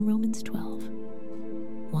Romans 12,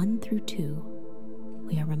 1 through 2,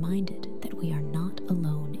 we are reminded that we are not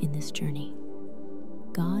alone in this journey.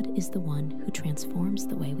 God is the one who transforms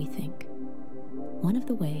the way we think. One of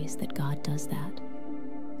the ways that God does that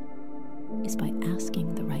is by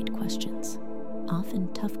asking the right questions,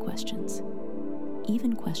 often tough questions,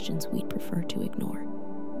 even questions we'd prefer to ignore,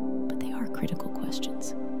 but they are critical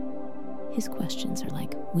questions. His questions are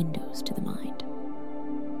like windows to the mind.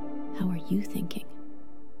 How are you thinking?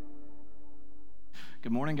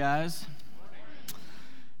 Good morning, guys.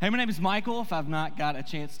 Hey, my name is Michael. If I've not got a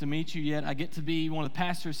chance to meet you yet, I get to be one of the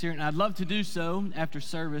pastors here, and I'd love to do so after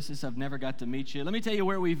service since I've never got to meet you. Let me tell you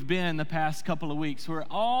where we've been the past couple of weeks. We're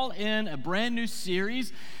all in a brand new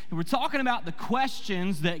series, and we're talking about the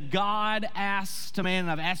questions that God asks to man.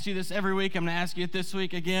 And I've asked you this every week. I'm going to ask you it this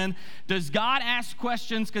week again. Does God ask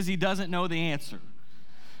questions because he doesn't know the answer?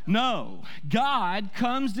 No, God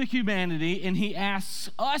comes to humanity and he asks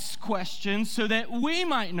us questions so that we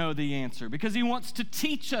might know the answer because he wants to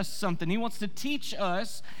teach us something. He wants to teach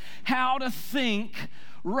us how to think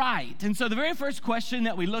right. And so the very first question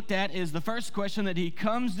that we looked at is the first question that he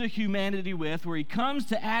comes to humanity with, where he comes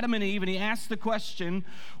to Adam and Eve and he asks the question,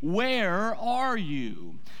 where are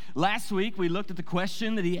you? Last week we looked at the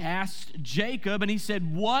question that he asked Jacob and he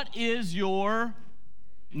said, what is your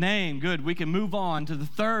name? Good. We can move on to the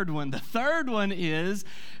third one. The third one is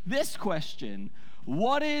this question: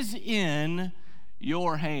 what is in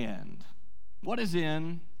your hand? What is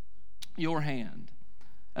in your hand?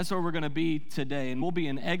 That's where we're going to be today, and we'll be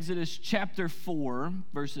in Exodus chapter 4,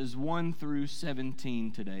 verses 1 through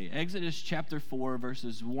 17 today. Exodus chapter 4,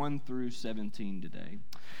 verses 1 through 17 today.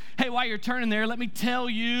 Hey, while you're turning there, let me tell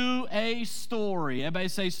you a story. Everybody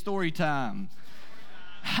say story time.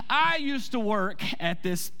 I used to work at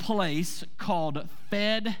this place called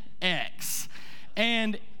FedEx,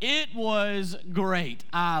 and it was great.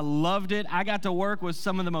 I loved it. I got to work with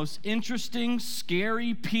some of the most interesting,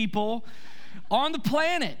 scary people on the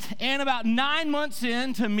planet. And about 9 months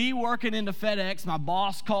into me working into FedEx, my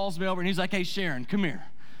boss calls me over, and he's like, hey, Sharon, come here.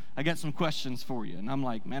 I got some questions for you. And I'm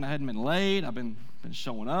like, man, I hadn't been late. I've been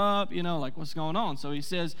showing up, like what's going on? So he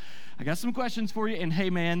says, I got some questions for you. And hey,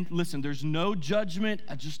 man, listen, there's no judgment.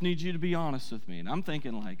 I just need you to be honest with me. And I'm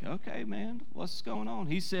thinking like, okay, man, what's going on?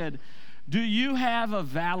 He said, do you have a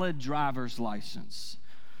valid driver's license?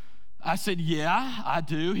 I said, yeah, I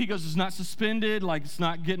do. He goes, it's not suspended, like it's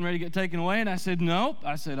not getting ready to get taken away. And I said, nope.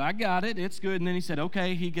 I said, I got it. It's good. And then he said,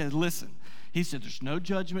 okay. He goes, listen. He said, there's no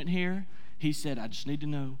judgment here. He said, I just need to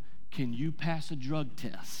know, can you pass a drug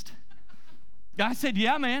test? I said,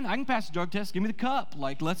 yeah, man, I can pass a drug test. Give me the cup.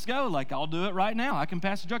 Like, let's go. Like, I'll do it right now. I can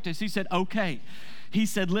pass a drug test. He said, okay. He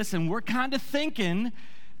said, listen, we're kind of thinking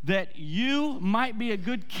that you might be a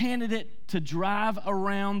good candidate to drive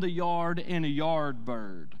around the yard in a yard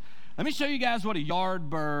bird. Let me show you guys what a yard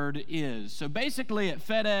bird is. So basically at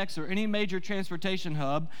FedEx or any major transportation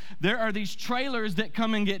hub, there are these trailers that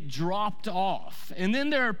come and get dropped off. And then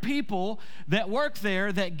there are people that work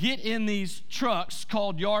there that get in these trucks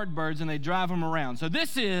called yard birds and they drive them around. So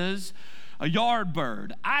this is a yard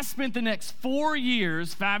bird. I spent the next 4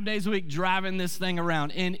 years, 5 days a week, driving this thing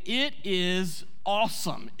around, and it is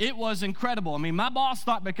awesome. It was incredible. I mean, my boss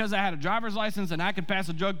thought because I had a driver's license and I could pass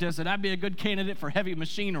a drug test that I'd be a good candidate for heavy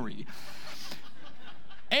machinery.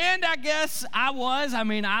 And I guess I was. I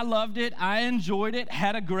mean, I loved it. I enjoyed it,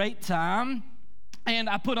 had a great time. And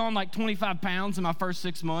I put on like 25 pounds in my first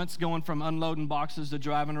 6 months going from unloading boxes to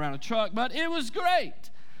driving around a truck, but it was great.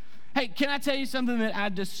 Hey, can I tell you something that I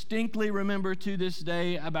distinctly remember to this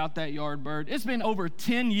day about that yard bird? It's been over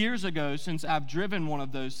 10 years ago since I've driven one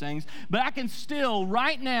of those things, but I can still,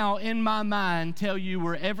 right now in my mind, tell you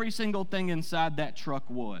where every single thing inside that truck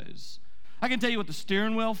was. I can tell you what the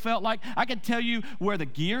steering wheel felt like. I can tell you where the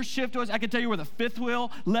gear shift was. I can tell you where the fifth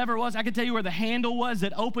wheel lever was. I can tell you where the handle was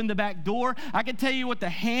that opened the back door. I can tell you what the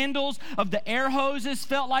handles of the air hoses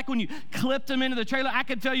felt like when you clipped them into the trailer. I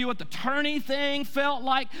can tell you what the turny thing felt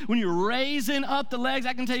like when you're raising up the legs.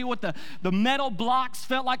 I can tell you what the metal blocks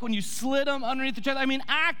felt like when you slid them underneath the trailer. I mean,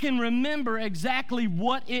 I can remember exactly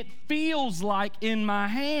what it feels like in my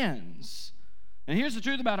hands. And here's the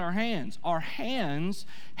truth about our hands. Our hands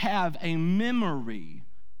have a memory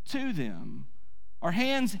to them. Our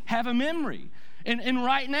hands have a memory. And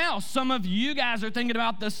right now, some of you guys are thinking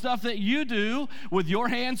about the stuff that you do with your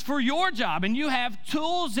hands for your job. And you have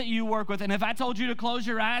tools that you work with. And if I told you to close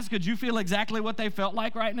your eyes, could you feel exactly what they felt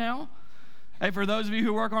like right now? Hey, for those of you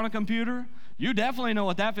who work on a computer, you definitely know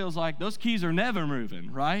what that feels like. Those keys are never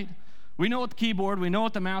moving, right? We know what the keyboard, we know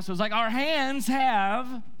what the mouse is like. Our hands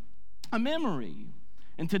have a memory.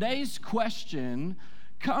 And today's question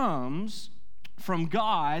comes from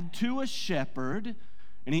God to a shepherd,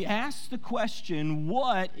 and he asks the question,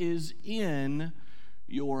 what is in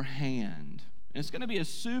your hand? And it's going to be a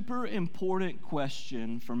super important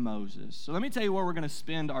question for Moses. So let me tell you where we're going to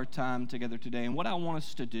spend our time together today and what I want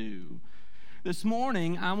us to do. This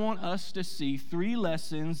morning, I want us to see 3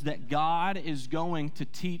 lessons that God is going to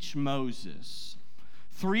teach Moses.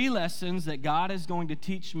 3 lessons that God is going to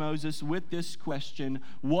teach Moses with this question,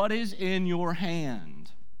 what is in your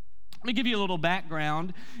hand? Let me give you a little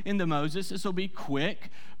background into Moses. This will be quick.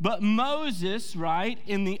 But Moses, right,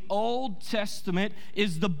 in the Old Testament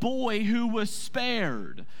is the boy who was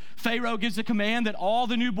spared. Pharaoh gives a command that all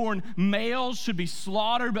the newborn males should be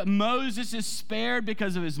slaughtered, but Moses is spared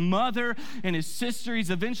because of his mother and his sister.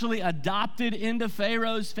 He's eventually adopted into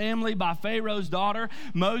Pharaoh's family by Pharaoh's daughter.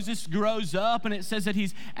 Moses grows up, and it says that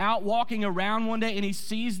he's out walking around one day, and he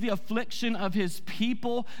sees the affliction of his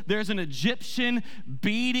people. There's an Egyptian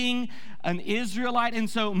beating an Israelite, and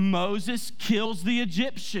so Moses kills the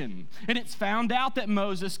Egyptian. And it's found out that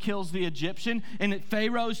Moses kills the Egyptian, and that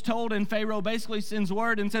Pharaoh's told, and Pharaoh basically sends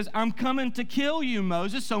word and says, I'm coming to kill you,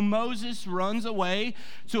 Moses. So Moses runs away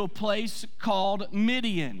to a place called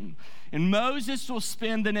Midian. And Moses will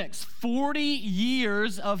spend the next 40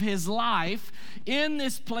 years of his life in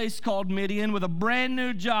this place called Midian with a brand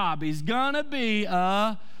new job. He's gonna be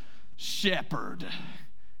a shepherd.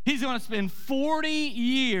 He's going to spend 40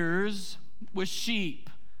 years with sheep,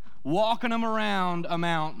 walking them around a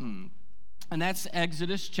mountain. And that's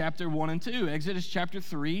Exodus chapter 1 and 2. Exodus chapter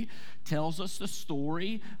 3 tells us the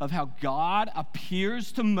story of how God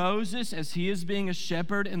appears to Moses as he is being a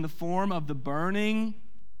shepherd in the form of the burning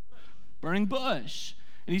bush.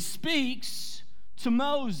 And he speaks to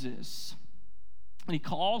Moses. And he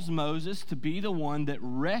calls Moses to be the one that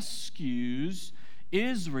rescues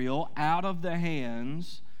Israel out of the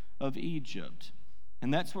hands of Egypt.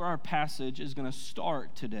 And that's where our passage is going to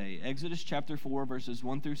start today. Exodus chapter 4, verses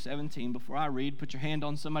 1 through 17. Before I read, put your hand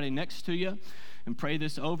on somebody next to you and pray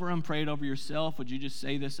this over them. Pray it over yourself. Would you just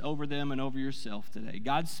say this over them and over yourself today?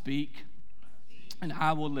 God, speak, and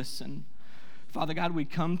I will listen. Father God, we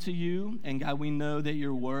come to you, and God, we know that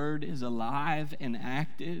your word is alive and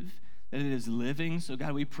active, that it is living. So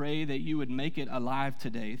God, we pray that you would make it alive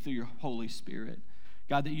today through your Holy Spirit.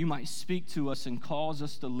 God, that you might speak to us and cause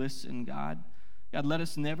us to listen, God. God, let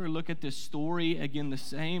us never look at this story again the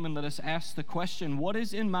same, and let us ask the question, what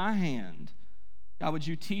is in my hand? God, would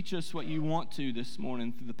you teach us what you want to this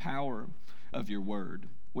morning through the power of your word?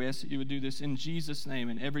 We ask that you would do this in Jesus' name,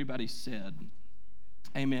 and everybody said,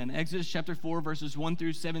 amen. Exodus chapter 4, verses 1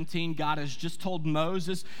 through 17, God has just told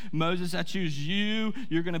Moses, I choose you.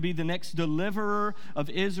 You're going to be the next deliverer of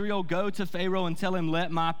Israel. Go to Pharaoh and tell him,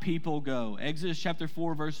 let my people go. Exodus chapter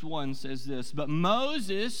 4, verse 1 says this, but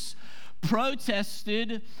Moses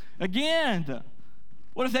protested again.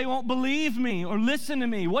 What if they won't believe me or listen to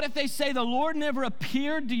me? What if they say the Lord never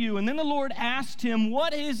appeared to you? And then the Lord asked him,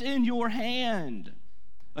 what is in your hand?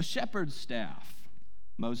 A shepherd's staff.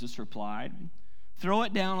 Moses replied, throw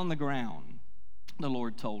it down on the ground, the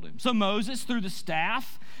Lord told him. So Moses threw the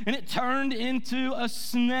staff, and it turned into a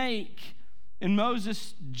snake. And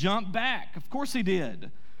Moses jumped back. Of course he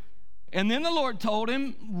did. And then the Lord told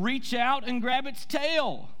him, reach out and grab its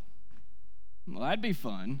tail. Well, that'd be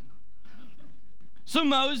fun. So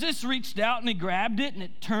Moses reached out and he grabbed it, and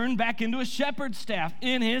it turned back into a shepherd's staff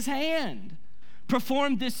in his hand.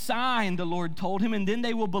 Perform this sign, the Lord told him, and then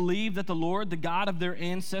they will believe that the Lord, the God of their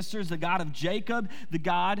ancestors, the God of Jacob, the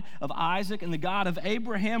God of Isaac, and the God of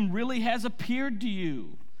Abraham really has appeared to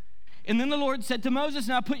you. And then the Lord said to Moses,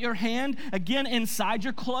 now put your hand again inside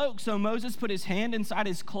your cloak. So Moses put his hand inside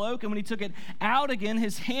his cloak, and when he took it out again,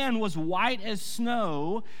 his hand was white as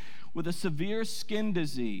snow with a severe skin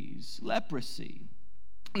disease, leprosy.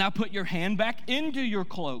 Now put your hand back into your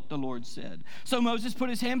cloak, the Lord said. So Moses put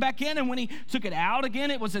his hand back in, and when he took it out again,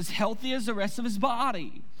 it was as healthy as the rest of his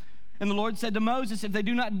body. And the Lord said to Moses, if they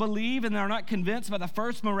do not believe and are not convinced by the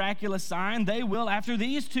first miraculous sign, they will after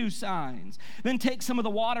these 2 signs. Then take some of the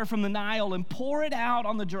water from the Nile and pour it out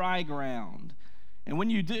on the dry ground. And when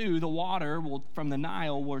you do, the water from the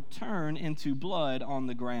Nile will turn into blood on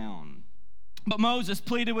the ground. But Moses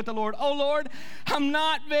pleaded with the Lord, oh Lord, I'm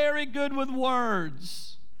not very good with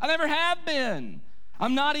words. I never have been.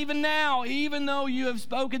 I'm not even now. Even though you have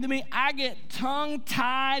spoken to me, I get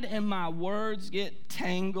tongue-tied and my words get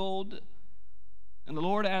tangled. And the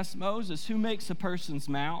Lord asked Moses, who makes a person's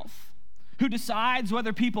mouth? Who decides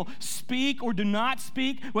whether people speak or do not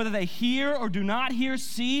speak, whether they hear or do not hear,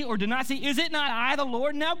 see or do not see? Is it not I, the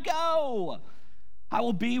Lord? Now go. I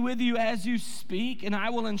will be with you as you speak, and I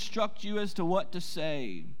will instruct you as to what to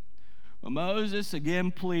say. But Moses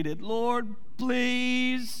again pleaded, Lord,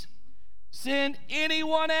 please send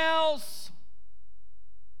anyone else.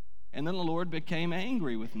 And then the Lord became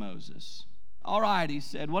angry with Moses. All right, he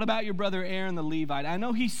said, what about your brother Aaron the Levite? I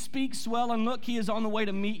know he speaks well, and look, he is on the way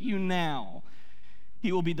to meet you now.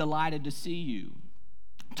 He will be delighted to see you.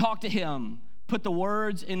 Talk to him. Put the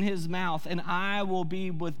words in his mouth, and I will be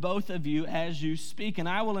with both of you as you speak, and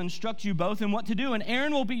I will instruct you both in what to do. And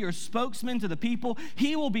Aaron will be your spokesman to the people.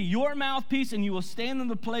 He will be your mouthpiece, and you will stand in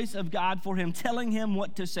the place of God for him, telling him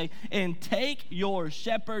what to say. And take your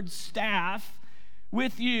shepherd's staff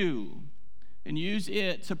with you and use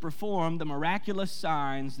it to perform the miraculous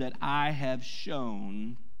signs that I have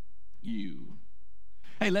shown you.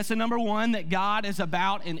 Hey, lesson number one that God is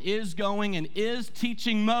about and is going and is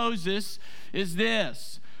teaching Moses is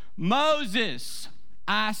this. Moses,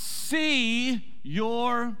 I see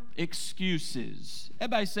your excuses.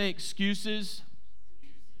 Everybody say excuses.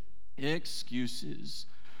 Excuses.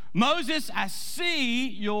 Moses, I see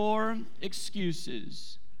your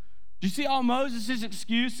excuses. Do you see all Moses'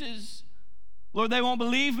 excuses? Lord, they won't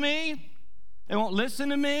believe me. They won't listen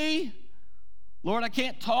to me. Lord, I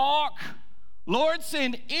can't talk. Lord,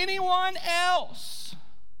 send anyone else.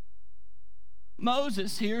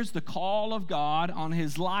 Moses hears the call of God on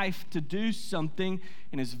his life to do something,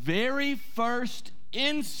 and his very first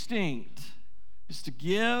instinct is to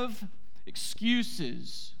give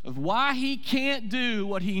excuses of why he can't do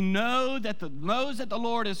what he knows that the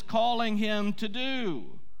Lord is calling him to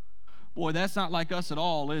do. Boy, that's not like us at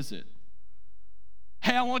all, is it?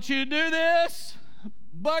 Hey, I want you to do this,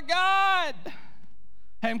 but God,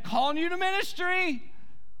 hey, I'm calling you to ministry,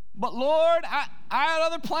 but Lord, I had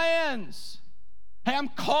other plans. Hey, I'm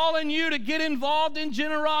calling you to get involved in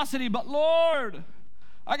generosity, but Lord,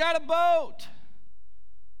 I got a boat.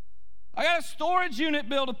 I got a storage unit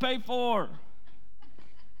bill to pay for.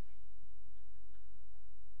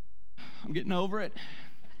 I'm getting over it.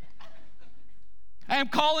 I am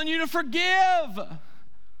calling you to forgive,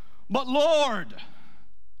 but Lord,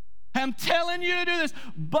 I'm telling you to do this,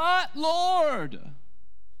 but Lord.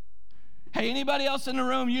 Hey, anybody else in the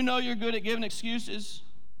room, you know you're good at giving excuses?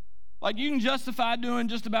 Like you can justify doing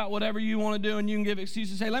just about whatever you want to do and you can give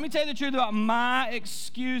excuses. Hey, let me tell you the truth about my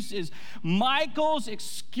excuses. Michael's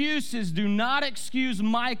excuses do not excuse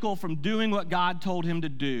Michael from doing what God told him to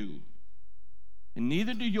do. And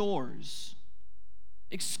neither do yours.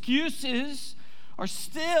 Excuses are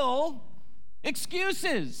still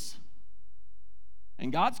excuses.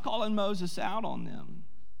 And God's calling Moses out on them.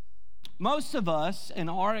 Most of us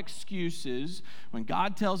and our excuses when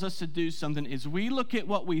God tells us to do something is we look at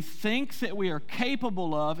what we think that we are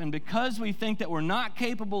capable of, and because we think that we're not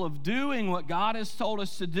capable of doing what God has told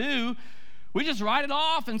us to do, we just write it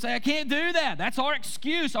off and say, I can't do that. That's our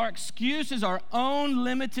excuse. Our excuse is our own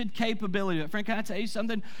limited capability. But friend, can I tell you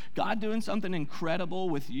something? God doing something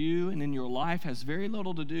incredible with you and in your life has very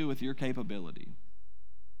little to do with your capability.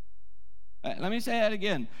 Let me say that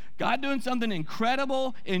again. God doing something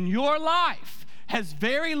incredible in your life has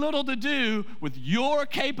very little to do with your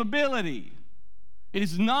capability. It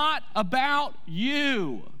is not about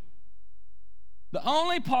you. The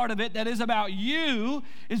only part of it that is about you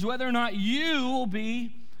is whether or not you will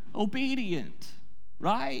be obedient,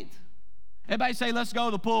 right? Everybody say, let's go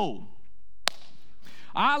to the pool.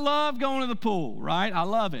 I love going to the pool, right? I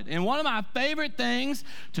love it. And one of my favorite things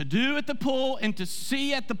to do at the pool and to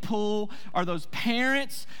see at the pool are those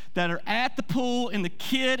parents that are at the pool and the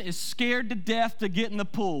kid is scared to death to get in the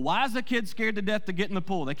pool. Why is the kid scared to death to get in the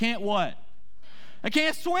pool? They can't what? They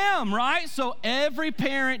can't swim, right? So every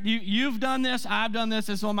parent, you've done this, I've done this.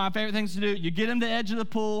 It's one of my favorite things to do. You get them to the edge of the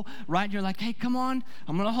pool, right? And you're like, hey, come on.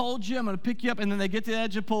 I'm going to hold you. I'm going to pick you up. And then they get to the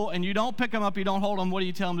edge of the pool, and you don't pick them up. You don't hold them. What do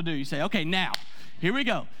you tell them to do? You say, okay, now, here we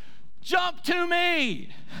go. Jump to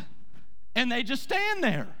me. And they just stand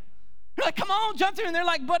there. You're like, come on, jump to me. And they're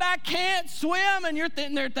like, but I can't swim. And you're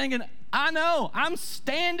there thinking, I know. I'm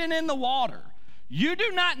standing in the water. You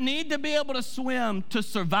do not need to be able to swim to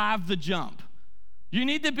survive the jump. You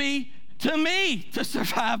need to be to me to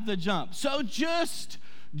survive the jump. So just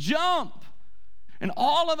jump. And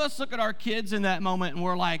all of us look at our kids in that moment and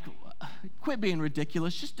we're like, quit being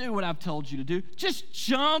ridiculous. Just do what I've told you to do. Just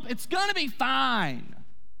jump. It's going to be fine.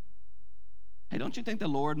 Hey, don't you think the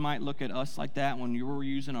Lord might look at us like that when you were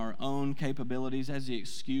using our own capabilities as the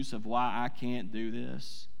excuse of why I can't do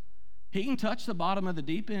this? He can touch the bottom of the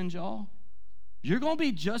deep end, y'all. You're going to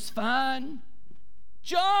be just fine.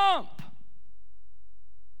 Jump.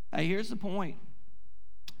 Hey, here's the point.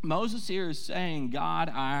 Moses here is saying, God,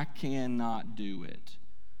 I cannot do it.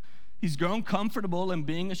 He's grown comfortable in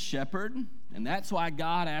being a shepherd, and that's why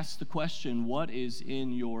God asked the question, what is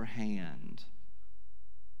in your hand?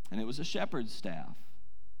 And it was a shepherd's staff.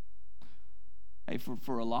 Hey,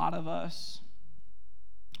 for a lot of us,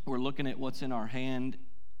 we're looking at what's in our hand,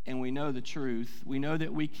 and we know the truth. We know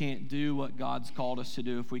that we can't do what God's called us to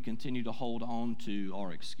do if we continue to hold on to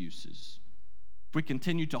our excuses. If we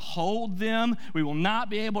continue to hold them, we will not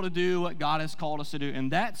be able to do what God has called us to do.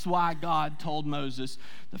 And that's why God told Moses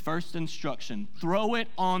the first instruction, throw it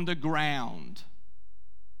on the ground.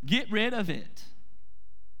 Get rid of it.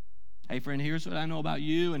 Hey, friend, here's what I know about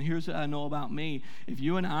you, and here's what I know about me. If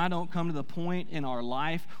you and I don't come to the point in our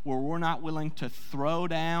life where we're not willing to throw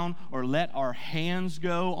down or let our hands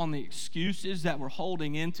go on the excuses that we're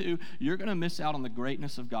holding into, you're going to miss out on the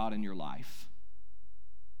greatness of God in your life.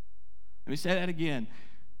 Let me say that again.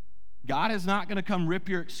 God is not going to come rip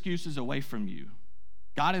your excuses away from you.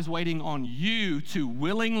 God is waiting on you to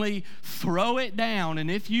willingly throw it down.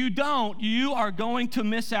 And if you don't, you are going to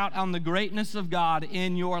miss out on the greatness of God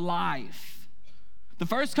in your life. The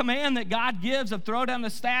first command that God gives of throw down the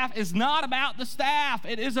staff is not about the staff.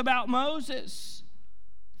 It is about Moses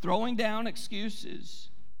throwing down excuses.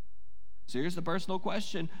 So here's the personal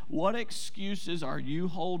question. What excuses are you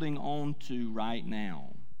holding on to right now?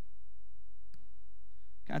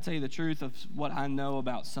 Can I tell you the truth of what I know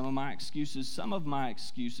about some of my excuses? Some of my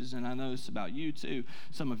excuses, and I know this about you too,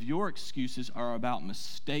 some of your excuses are about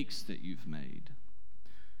mistakes that you've made.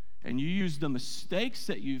 And you use the mistakes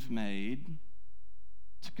that you've made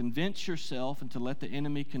to convince yourself and to let the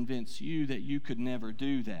enemy convince you that you could never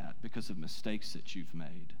do that because of mistakes that you've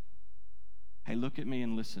made. Hey, look at me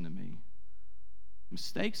and listen to me.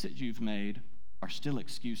 Mistakes that you've made are still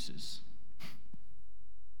excuses.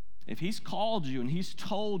 If he's called you and he's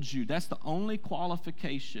told you, that's the only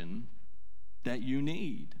qualification that you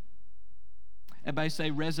need. Everybody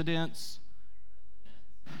say residents.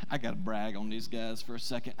 I got to brag on these guys for a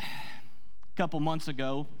second. A couple months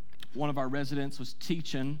ago, one of our residents was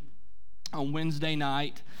teaching on Wednesday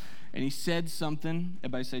night, and he said something.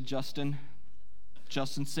 Everybody say Justin.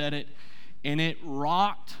 Justin said it, and it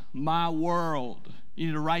rocked my world. You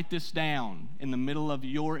need to write this down in the middle of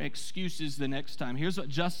your excuses the next time. Here's what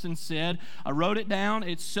Justin said. I wrote it down.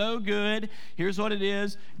 It's so good. Here's what it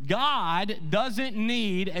is. God doesn't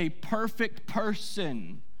need a perfect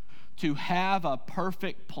person to have a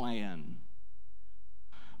perfect plan.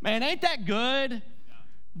 Man, ain't that good?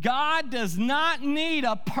 God does not need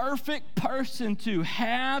a perfect person to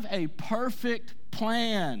have a perfect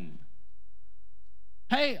plan.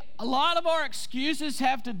 Hey, a lot of our excuses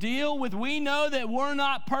have to deal with we know that we're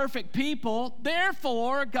not perfect people,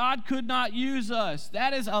 therefore God could not use us.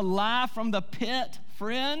 That is a lie from the pit,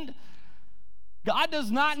 friend. God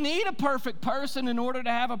does not need a perfect person in order to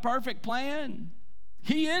have a perfect plan.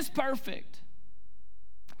 He is perfect.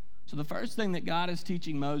 So the first thing that God is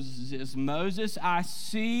teaching Moses is, Moses, I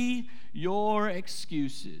see your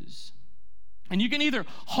excuses. And you can either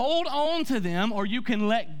hold on to them or you can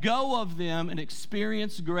let go of them and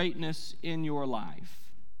experience greatness in your life.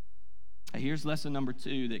 Here's lesson number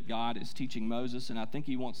 2 that God is teaching Moses, and I think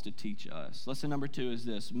he wants to teach us. Lesson number 2 is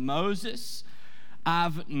this. Moses,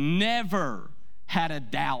 I've never had a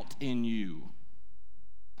doubt in you.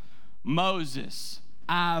 Moses,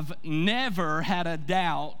 I've never had a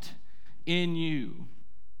doubt in you.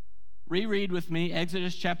 Reread with me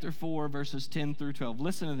Exodus chapter 4, verses 10 through 12.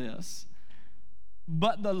 Listen to this.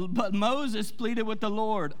 But Moses pleaded with the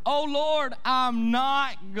Lord, "Oh Lord, I'm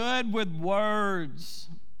not good with words.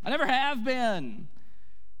 I never have been.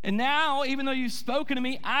 And now, even though you've spoken to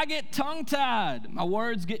me, I get tongue-tied. My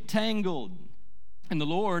words get tangled." And the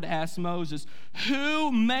Lord asked Moses,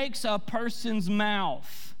 "Who makes a person's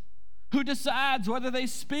mouth? Who decides whether they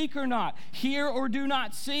speak or not? Hear or do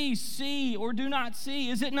not see? See or do not see?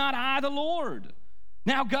 Is it not I, the Lord?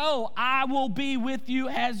 Now go, I will be with you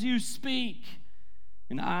as you speak,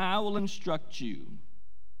 and I will instruct you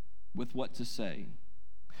with what to say."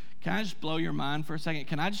 Can I just blow your mind for a second?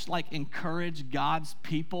 Can I just encourage God's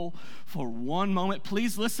people for one moment?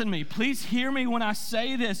 Please listen to me. Please hear me when I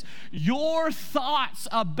say this. Your thoughts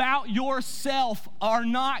about yourself are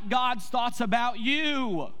not God's thoughts about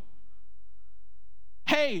you.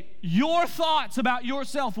 Hey, your thoughts about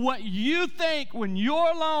yourself, what you think when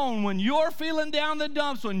you're alone, when you're feeling down the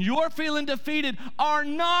dumps, when you're feeling defeated, are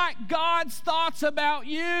not God's thoughts about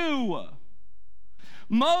you.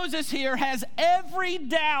 Moses here has every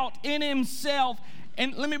doubt in himself.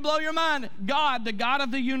 And let me blow your mind. God, the God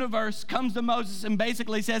of the universe, comes to Moses and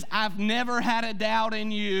basically says, I've never had a doubt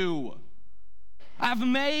in you. I've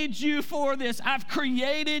made you for this. I've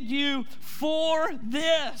created you for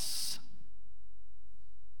this.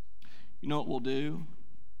 You know what we'll do?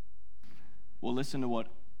 We'll listen to what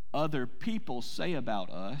other people say about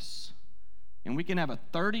us, and we can have a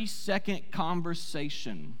 30-second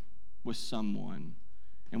conversation with someone,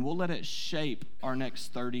 and we'll let it shape our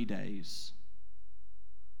next 30 days.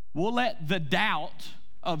 We'll let the doubt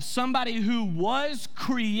of somebody who was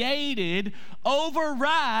created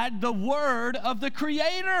override the word of the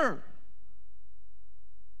Creator.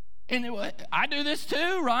 And I do this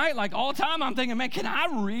too, right? Like all the time I'm thinking, man, can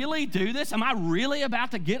I really do this? Am I really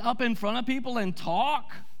about to get up in front of people and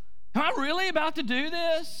talk? Am I really about to do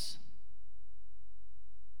this?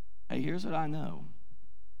 Hey, here's what I know.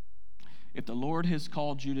 If the Lord has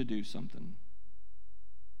called you to do something,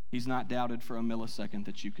 He's not doubted for a millisecond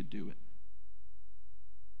that you could do it.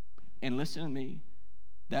 And listen to me,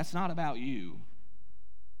 that's not about you.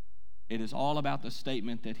 It is all about the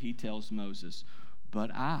statement that He tells Moses, but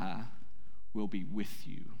I will be with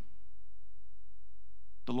you.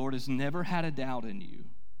 The Lord has never had a doubt in you.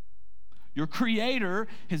 Your Creator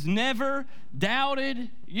has never doubted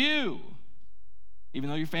you. Even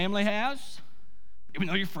though your family has, even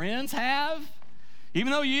though your friends have,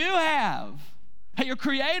 even though you have. Hey, your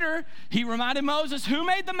Creator, He reminded Moses, who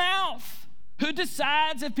made the mouth? Who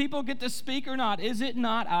decides if people get to speak or not? Is it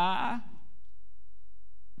not I?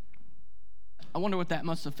 I wonder what that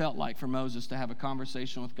must have felt like for Moses to have a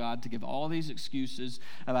conversation with God, to give all these excuses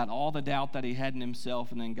about all the doubt that he had in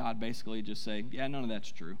himself, and then God basically just say, yeah, none of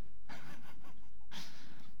that's true.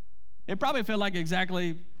 It probably felt like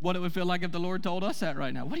exactly what it would feel like if the Lord told us that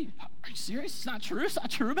right now. Are you serious? It's not true? It's not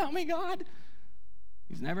true about me, God?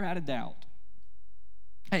 He's never had a doubt.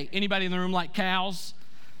 Hey, anybody in the room like cows?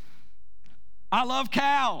 I love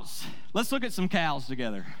cows. Let's look at some cows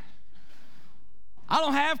together. I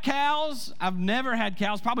don't have cows. I've never had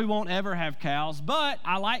cows. Probably won't ever have cows, but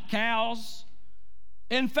I like cows.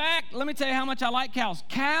 In fact, let me tell you how much I like cows.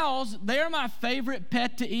 Cows, they're my favorite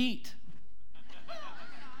pet to eat.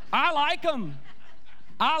 I like them.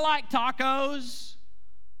 I like tacos.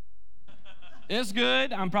 It's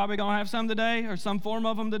good. I'm probably going to have some today, or some form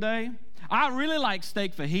of them today. I really like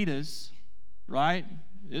steak fajitas, right?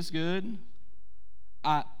 It's good.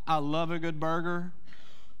 I love a good burger,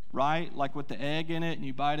 right? Like with the egg in it and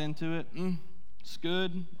you bite into it. It's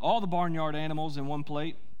good. All the barnyard animals in one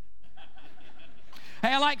plate. Hey,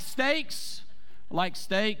 I like steaks.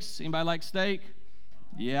 Anybody like steak?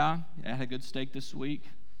 Yeah, I had a good steak this week.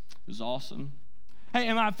 It was awesome. Hey,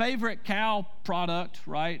 and my favorite cow product,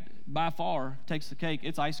 right, by far, takes the cake.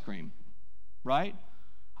 It's ice cream, right?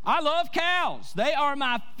 I love cows. They are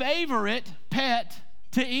my favorite pet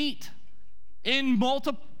to eat in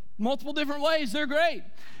multiple different ways. They're great.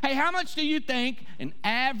 Hey, how much do you think an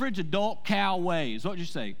average adult cow weighs? What would you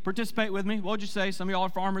say? Participate with me. What would you say? Some of y'all are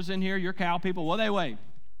farmers in here. You're cow people. What do they weigh?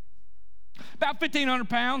 About 1,500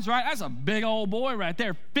 pounds, right? That's a big old boy right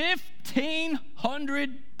there. 1,500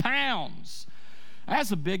 pounds.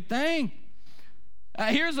 That's a big thing.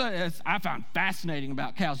 Here's I found fascinating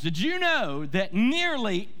about cows. Did you know that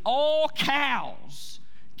nearly all cows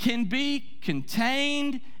can be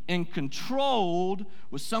contained and controlled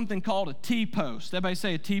with something called a T-post? Everybody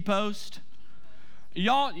say a T-post?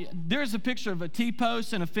 Y'all, there's a picture of a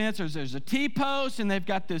T-post and a fence. There's a T-post, and they've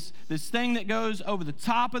got this thing that goes over the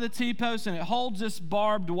top of the T-post, and it holds this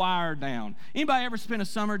barbed wire down. Anybody ever spent a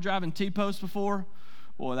summer driving T-posts before?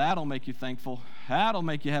 Boy, that'll make you thankful. That'll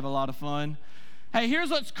make you have a lot of fun. Hey, here's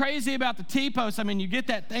what's crazy about the T-post. I mean, you get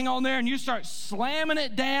that thing on there, and you start slamming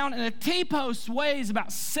it down, and a T-post weighs about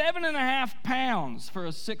 7.5 pounds for a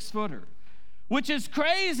 6-footer. Which is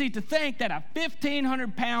crazy to think that a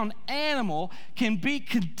 1,500-pound animal can be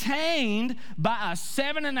contained by a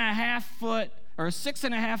 7.5-foot or a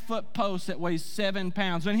 6.5-foot post that weighs 7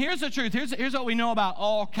 pounds. And here's the truth. Here's what we know about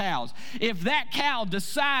all cows. If that cow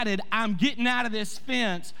decided, I'm getting out of this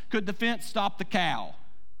fence, could the fence stop the cow?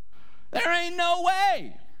 There ain't no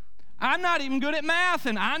way. I'm not even good at math,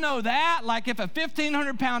 and I know that. Like if a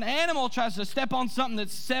 1,500-pound animal tries to step on something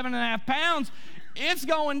that's 7.5 pounds, it's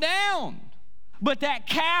going down. But that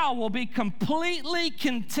cow will be completely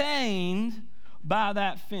contained by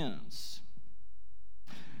that fence.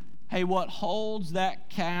 Hey, what holds that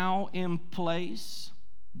cow in place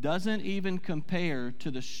doesn't even compare to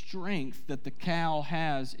the strength that the cow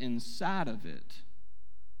has inside of it.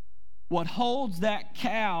 What holds that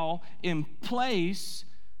cow in place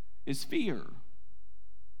is fear.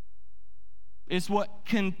 It's what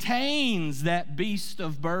contains that beast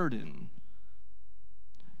of burden.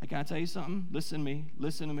 Hey, can I tell you something? Listen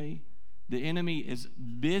to me. The enemy is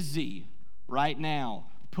busy right now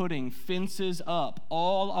putting fences up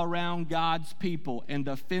all around God's people. And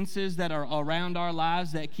the fences that are around our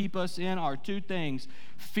lives that keep us in are two things: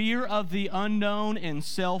 fear of the unknown and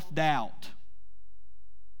self-doubt.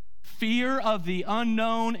 Fear of the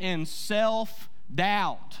unknown and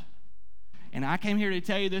self-doubt. And I came here to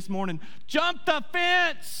tell you this morning, jump the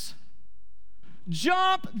fence.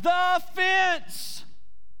 Jump the fence.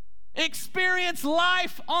 Experience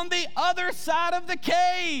life on the other side of the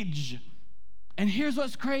cage. And here's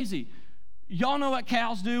what's crazy. Y'all know what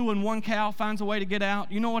cows do when one cow finds a way to get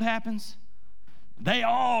out? You know what happens? They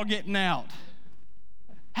all getting out.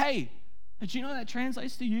 Hey, did you know that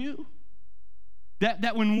translates to you?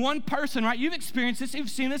 That when one person, right, you've experienced this,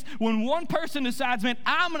 you've seen this, when one person decides, man,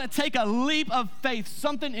 I'm going to take a leap of faith,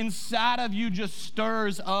 something inside of you just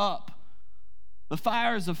stirs up the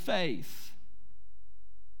fires of faith.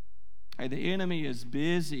 Hey, the enemy is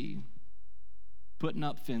busy putting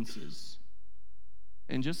up fences.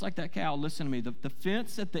 And just like that cow, listen to me, the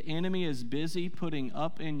fence that the enemy is busy putting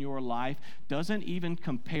up in your life doesn't even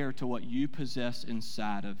compare to what you possess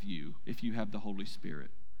inside of you if you have the Holy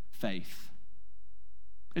Spirit, faith.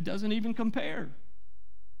 It doesn't even compare.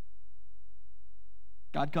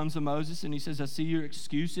 God comes to Moses and he says, I see your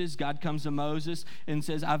excuses. God comes to Moses and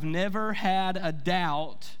says, I've never had a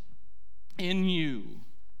doubt in you.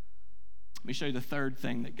 Let me show you the third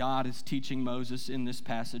thing that God is teaching Moses in this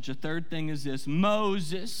passage. The third thing is this: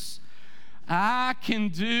 Moses, I can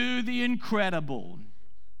do the incredible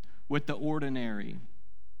with the ordinary.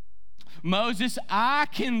 Moses, I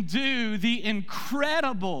can do the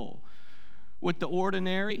incredible with the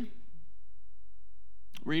ordinary.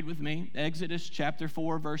 Read with me Exodus chapter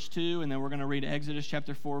 4, verse 2, and then we're going to read Exodus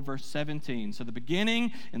chapter 4, verse 17. So the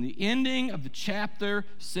beginning and the ending of the chapter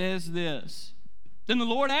says this. Then the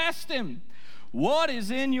Lord asked him, what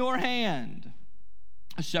is in your hand?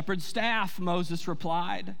 A shepherd's staff, Moses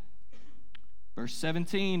replied. Verse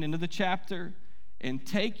 17, into the chapter, and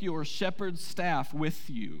take your shepherd's staff with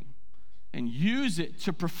you and use it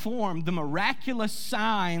to perform the miraculous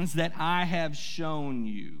signs that I have shown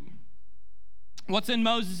you. What's in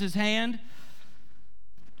Moses' hand?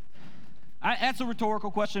 That's a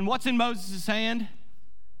rhetorical question. What's in Moses' hand?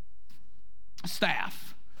 A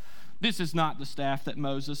staff. This is not the staff that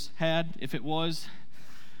Moses had. If it was,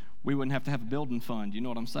 we wouldn't have to have a building fund. You know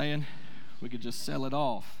what I'm saying? We could just sell it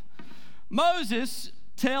off. Moses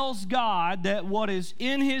tells God that what is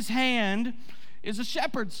in his hand is a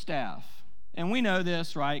shepherd's staff. And we know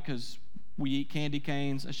this, right? Because we eat candy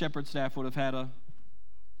canes. A shepherd's staff would have had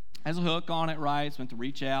has a hook on it, right? It's meant to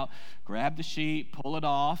reach out, grab the sheep, pull it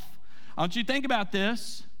off. I want you to think about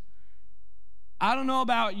this. I don't know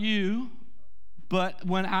about you, but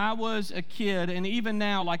when I was a kid, and even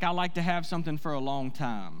now, like, I like to have something for a long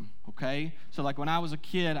time, okay? So, like, when I was a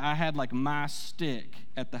kid, I had, like, my stick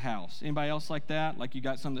at the house. Anybody else like that? Like, you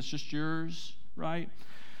got something that's just yours, right?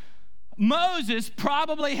 Moses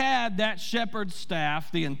probably had that shepherd's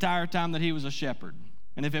staff the entire time that he was a shepherd.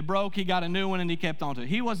 And if it broke, he got a new one and he kept on to it.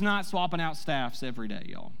 He was not swapping out staffs every day,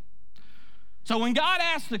 y'all. So when God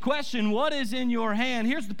asked the question, what is in your hand?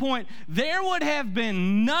 Here's the point. There would have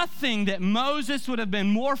been nothing that Moses would have been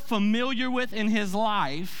more familiar with in his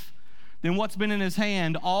life than what's been in his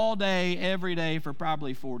hand all day, every day for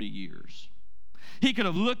probably 40 years. He could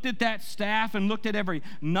have looked at that staff and looked at every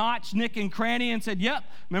notch, nick, and cranny and said, yep,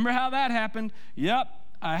 remember how that happened? Yep,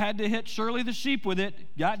 I had to hit Shirley the sheep with it,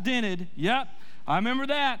 got dented. Yep, I remember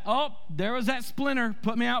that. Oh, there was that splinter,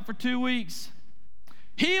 put me out for 2 weeks.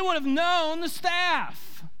 He would have known the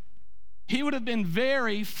staff. He would have been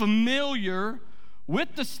very familiar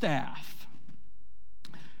with the staff.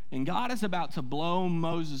 And God is about to blow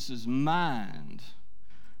Moses' mind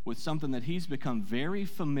with something that he's become very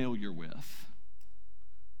familiar with.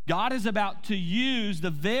 God is about to use the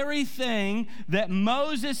very thing that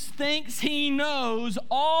Moses thinks he knows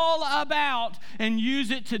all about and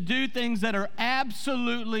use it to do things that are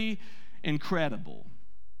absolutely incredible.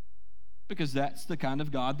 Because that's the kind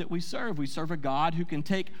of God that we serve. We serve a God who can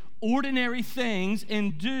take ordinary things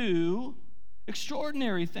and do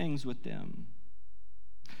extraordinary things with them.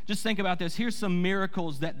 Just think about this. Here's some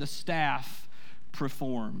miracles that the staff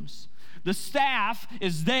performs. The staff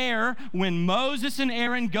is there when Moses and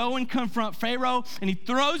Aaron go and confront Pharaoh, and he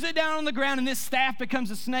throws it down on the ground, and this staff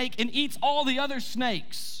becomes a snake and eats all the other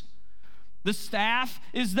snakes. The staff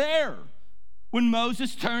is there when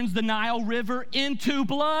Moses turns the Nile River into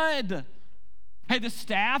blood. Hey, the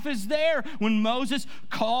staff is there when Moses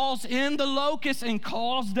calls in the locusts and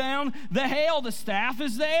calls down the hail. The staff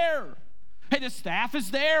is there. Hey, the staff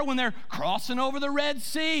is there when they're crossing over the Red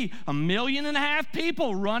Sea. 1.5 million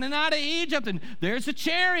people running out of Egypt. And there's the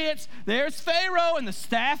chariots. There's Pharaoh. And the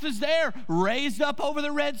staff is there raised up over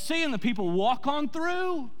the Red Sea. And the people walk on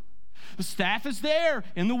through. The staff is there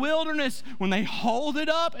in the wilderness when they hold it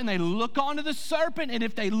up and they look onto the serpent. And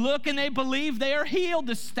if they look and they believe they are healed,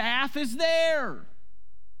 the staff is there.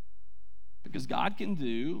 Because God can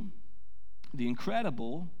do the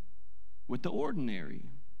incredible with the ordinary.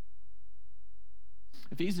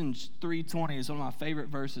 Ephesians 3:20 is one of my favorite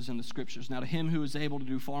verses in the scriptures. Now to him who is able to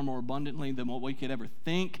do far more abundantly than what we could ever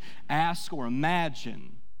think, ask, or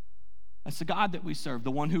imagine. That's the God that we serve,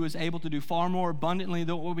 the one who is able to do far more abundantly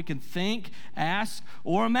than what we can think, ask,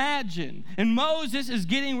 or imagine. And Moses is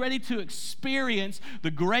getting ready to experience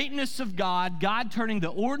the greatness of God, God turning the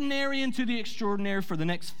ordinary into the extraordinary for the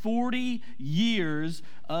next 40 years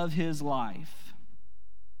of his life.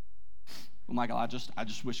 Well, Michael, I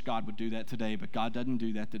just wish God would do that today, but God doesn't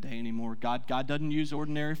do that today anymore. God doesn't use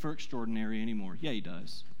ordinary for extraordinary anymore. Yeah, he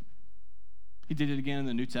does. He did it again in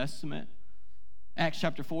the New Testament. Acts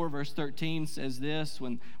chapter 4, verse 13 says this,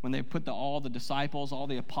 when they put all the disciples, all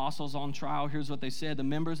the apostles on trial, here's what they said. The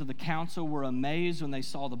members of the council were amazed when they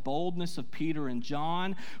saw the boldness of Peter and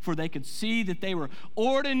John, for they could see that they were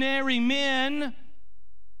ordinary men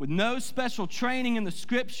with no special training in the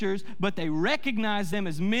scriptures, but they recognized them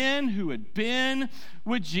as men who had been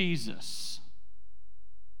with Jesus.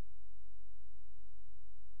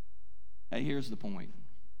 Hey, here's the point.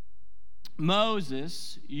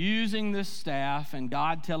 Moses using the staff and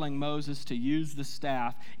God telling Moses to use the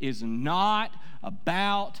staff is not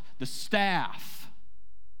about the staff.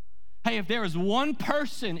 Hey, if there was one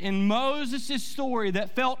person in Moses' story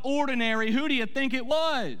that felt ordinary, who do you think it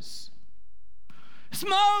was? It's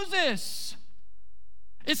Moses.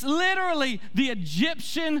 It's literally the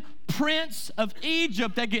Egyptian prince of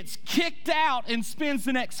Egypt that gets kicked out and spends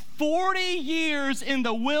the next 40 years in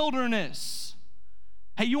the wilderness.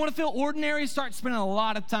 Hey, you want to feel ordinary? Start spending a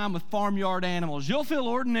lot of time with farmyard animals. You'll feel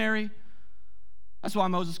ordinary. That's why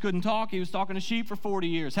Moses couldn't talk. He was talking to sheep for 40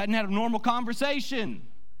 years. Hadn't had a normal conversation.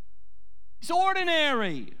 He's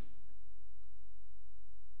ordinary.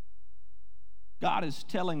 God is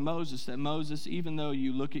telling Moses that, Moses, even though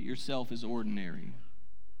you look at yourself as ordinary,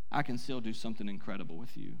 I can still do something incredible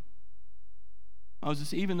with you.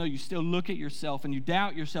 Moses, even though you still look at yourself and you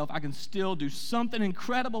doubt yourself, I can still do something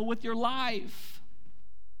incredible with your life.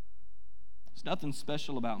 There's nothing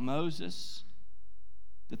special about Moses.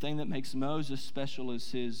 The thing that makes Moses special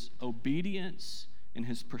is his obedience and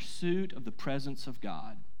his pursuit of the presence of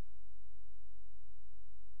God.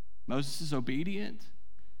 Moses is obedient,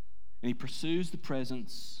 and he pursues the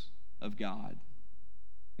presence of God.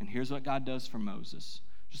 And here's what God does for Moses.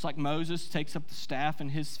 Just like Moses takes up the staff in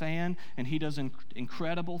his fan, and he does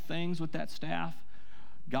incredible things with that staff,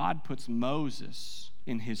 God puts Moses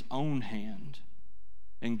in his own hand.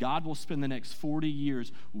 And God will spend the next 40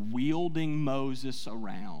 years wielding Moses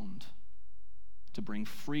around to bring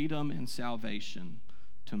freedom and salvation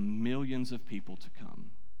to millions of people to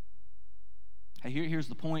come. Hey, here's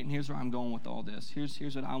the point, and here's where I'm going with all this.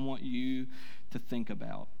 Here's what I want you to think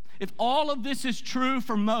about. If all of this is true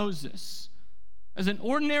for Moses, as an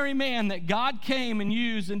ordinary man that God came and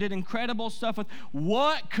used and did incredible stuff with,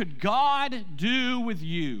 what could God do with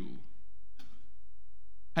you?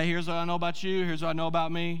 Hey, here's what I know about you. Here's what I know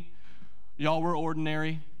about me. Y'all were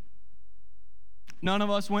ordinary. None of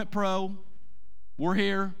us went pro. We're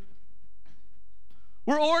here.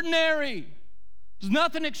 We're ordinary. There's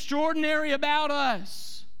nothing extraordinary about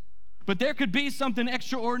us. But there could be something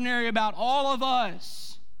extraordinary about all of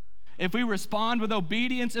us if we respond with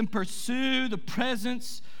obedience and pursue the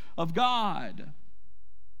presence of God.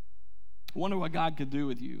 I wonder what God could do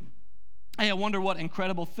with you. Hey, I wonder what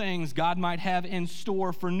incredible things God might have in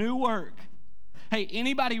store for New Work. Hey,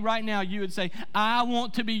 anybody right now, you would say, I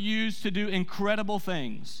want to be used to do incredible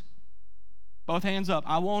things. Both hands up.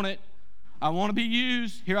 I want it. I want to be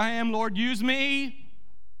used. Here I am, Lord, use me.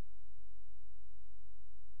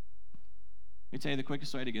 Let me tell you the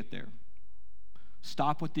quickest way to get there.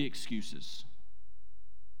 Stop with the excuses.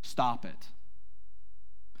 Stop it.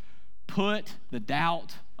 Put the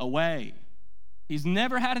doubt away. He's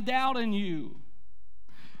never had a doubt in you.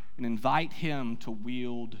 And invite him to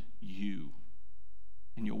wield you.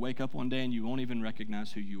 And you'll wake up one day and you won't even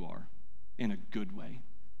recognize who you are in a good way.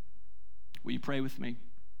 Will you pray with me?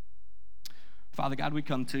 Father God, we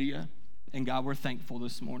come to you, and God, we're thankful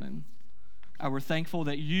this morning. God, we're thankful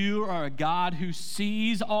that you are a God who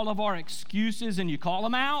sees all of our excuses and you call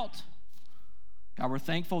them out. God, we're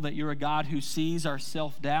thankful that you're a God who sees our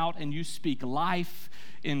self-doubt and you speak life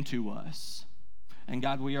into us. And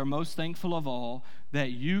God, we are most thankful of all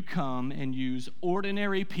that you come and use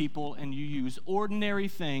ordinary people and you use ordinary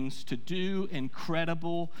things to do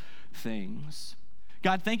incredible things.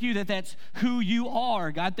 God, thank you that that's who you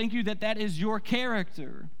are. God, thank you that that is your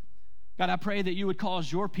character. God, I pray that you would cause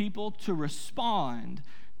your people to respond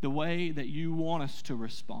the way that you want us to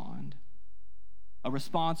respond. A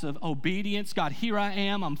response of obedience. God, here I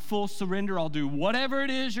am. I'm full surrender. I'll do whatever it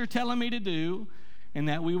is you're telling me to do. And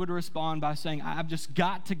that we would respond by saying, I've just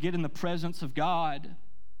got to get in the presence of God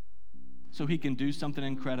so he can do something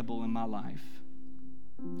incredible in my life.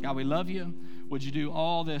 God, we love you. Would you do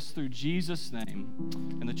all this through Jesus' name?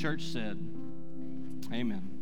 And the church said, amen.